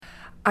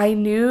I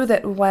knew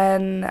that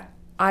when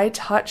I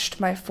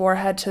touched my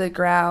forehead to the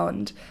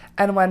ground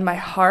and when my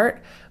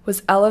heart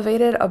was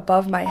elevated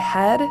above my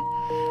head,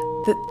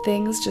 that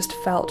things just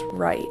felt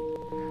right.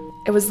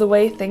 It was the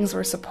way things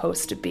were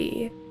supposed to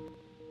be.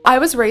 I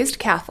was raised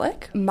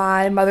Catholic.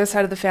 My mother's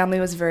side of the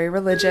family was very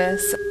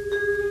religious.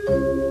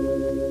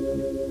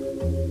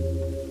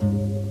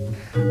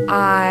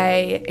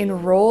 I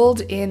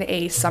enrolled in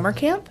a summer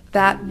camp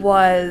that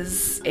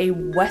was a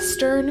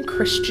Western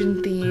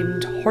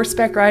Christian-themed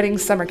horseback riding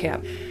summer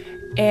camp.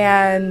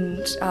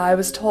 And I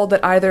was told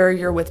that either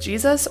you're with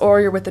Jesus or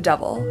you're with the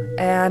devil.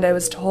 And I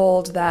was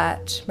told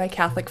that my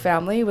Catholic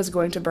family was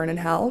going to burn in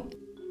hell.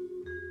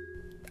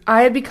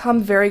 I had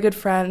become very good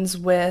friends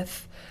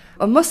with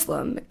a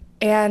Muslim,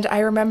 and I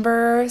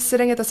remember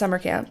sitting at the summer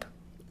camp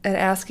and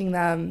asking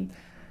them,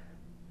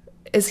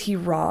 is he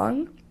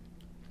wrong?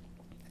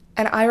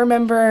 And I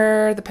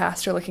remember the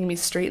pastor looking me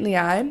straight in the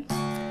eye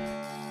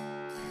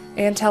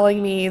and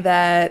telling me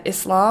that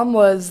Islam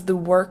was the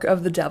work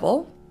of the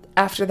devil.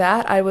 After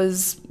that, I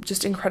was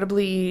just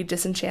incredibly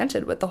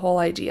disenchanted with the whole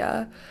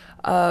idea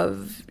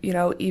of,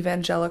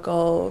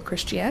 evangelical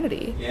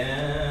Christianity.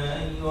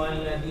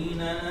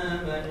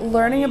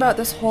 Learning about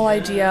this whole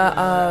idea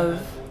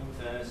of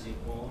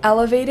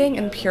elevating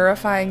and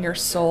purifying your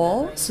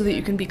soul so that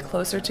you can be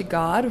closer to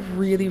God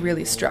really,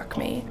 really struck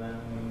me.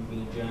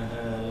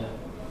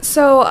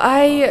 So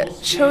I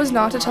chose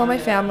not to tell my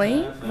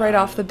family right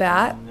off the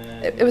bat.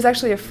 It was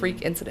actually a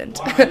freak incident.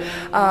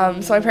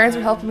 So my parents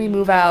were helping me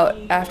move out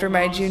after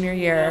my junior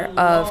year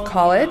of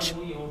college.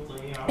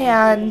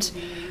 And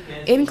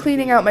in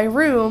cleaning out my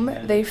room,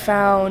 they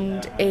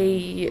found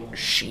a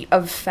sheet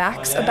of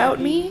facts about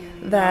me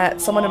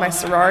that someone in my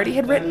sorority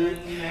had written.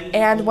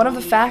 And one of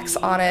the facts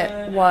on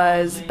it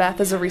was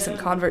Beth is a recent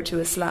convert to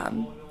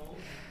Islam.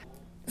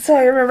 So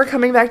I remember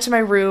coming back to my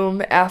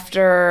room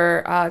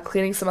after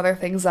cleaning some other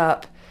things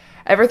up.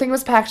 Everything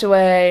was packed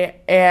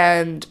away,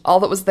 and all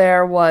that was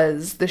there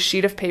was the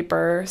sheet of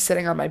paper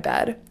sitting on my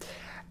bed.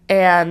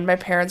 And my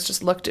parents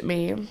just looked at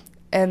me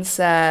and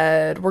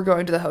said, "We're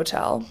going to the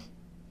hotel.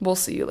 We'll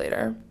see you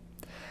later."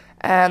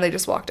 And they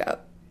just walked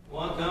out.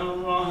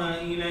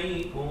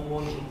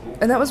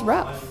 And that was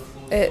rough.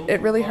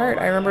 It really hurt.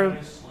 I remember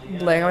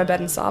laying on my bed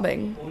and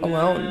sobbing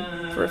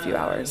alone for a few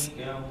hours.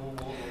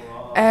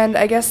 And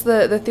I guess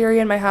the theory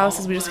in my house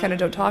is we just kind of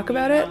don't talk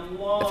about it.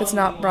 If it's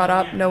not brought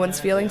up, no one's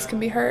feelings can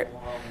be hurt.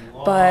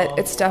 But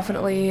it's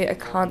definitely a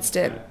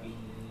constant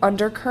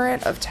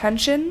undercurrent of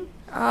tension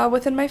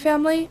within my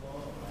family.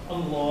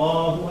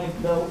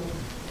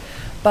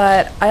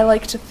 But I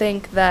like to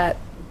think that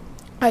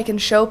I can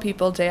show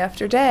people day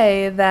after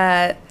day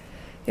that,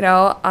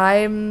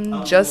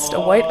 I'm just a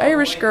white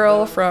Irish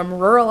girl from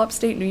rural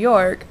upstate New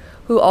York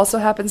who also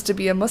happens to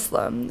be a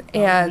Muslim,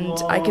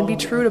 and I can be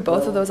true to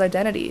both of those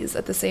identities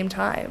at the same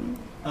time.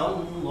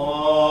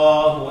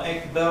 Allahu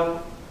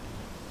Akbar.